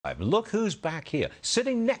Look who's back here,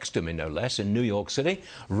 sitting next to me, no less, in New York City,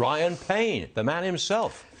 Ryan Payne, the man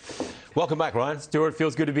himself. Welcome back, Ryan. Stuart,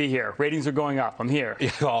 feels good to be here. Ratings are going up. I'm here.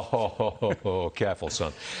 Careful,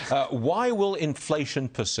 son. Why will inflation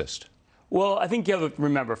persist? Well, I think you have to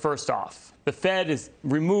remember, first off, the Fed has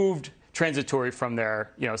removed transitory from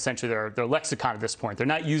their, essentially their lexicon at this point. They're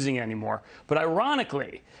not using it anymore. But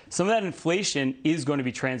ironically, some of that inflation is going to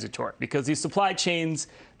be transitory because these supply chains,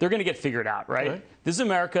 they're going to get figured out, right? This is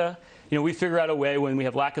America. We figure out a way when we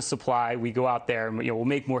have lack of supply, we go out there and we'll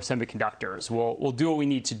make more semiconductors. We'll do what we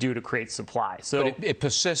need to do to create supply. So but it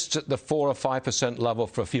persists at the 4 or 5% level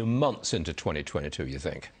for a few months into 2022, you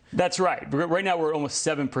think? That's right. Right now we're at almost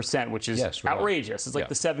 7%, which is outrageous. It's like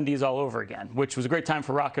the 70s all over again, which was a great time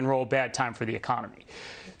for rock and roll, bad time for the economy.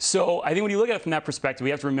 So I think when you look at it from that perspective, we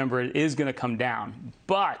have to remember it is going to come down,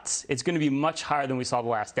 but it's going to be much higher than we saw the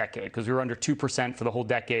last decade because we were under 2% for the whole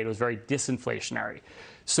decade. It was very disinflationary.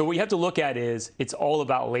 So what you have to look at is it's all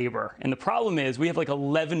about labor. And the problem is we have like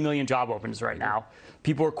 11 million job openings right now.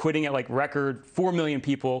 People are quitting at like record 4 million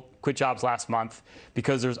people quit jobs last month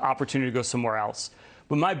because there's opportunity to go somewhere else.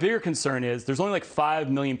 But my bigger concern is there's only like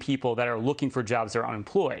 5 million people that are looking for jobs that are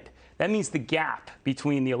unemployed. That means the gap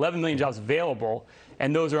between the 11 million jobs available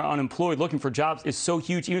and those who are unemployed looking for jobs is so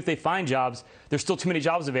huge. Even if they find jobs, there's still too many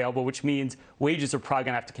jobs available, which means wages are probably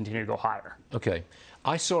going to have to continue to go higher. Okay.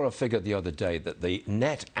 I saw a figure the other day that the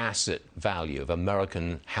net asset value of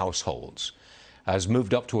American households has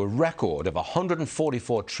moved up to a record of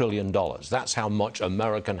 $144 trillion. That's how much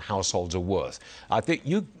American households are worth. I think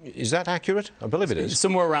is that accurate? I believe it is.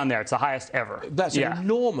 Somewhere around there. It's the highest ever. That's an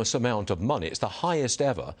enormous amount of money. It's the highest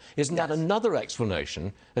ever. Isn't that another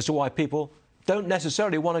explanation as to why people don't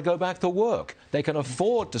necessarily want to go back to work? They can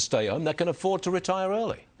afford to stay home. They can afford to retire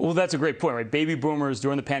early. Well, that's a great point, right? Baby boomers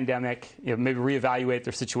during the pandemic, maybe reevaluate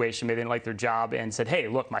their situation. Maybe they didn't like their job and said, hey,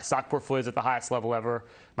 look, my stock portfolio is at the highest level ever.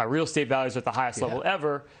 My real estate values are at the highest level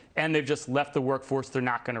ever. And they've just left the workforce. They're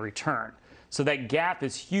not going to return. So that gap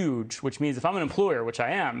is huge, which means if I'm an employer, which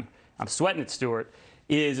I am, I'm sweating it, Stuart,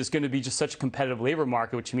 it's going to be just such a competitive labor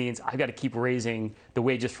market, which means I've got to keep raising the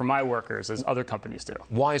wages for my workers as other companies do.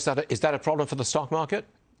 Why is that? Is that a problem for the stock market?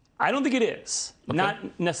 I don't think it is. Okay.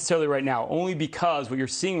 Not necessarily right now, only because what you're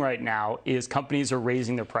seeing right now is companies are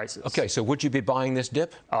raising their prices. Okay, so would you be buying this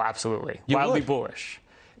dip? Oh, absolutely. Wildly bullish.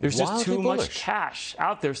 There's just too much cash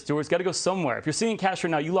out there, Stuart. It's got to go somewhere. If you're sitting in cash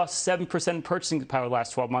right now, you lost 7% in purchasing power the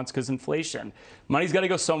last 12 months because inflation. Money's got to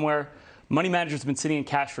go somewhere. Money managers have been sitting in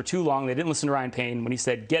cash for too long. They didn't listen to Ryan Payne when he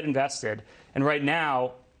said, get invested. And right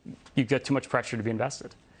now, you've got too much pressure to be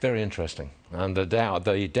invested. Very interesting. And the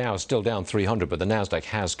Dow is still down 300, but the Nasdaq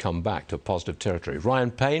has come back to positive territory. Ryan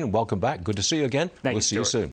Payne, welcome back. Good to see you again. We'll see you soon.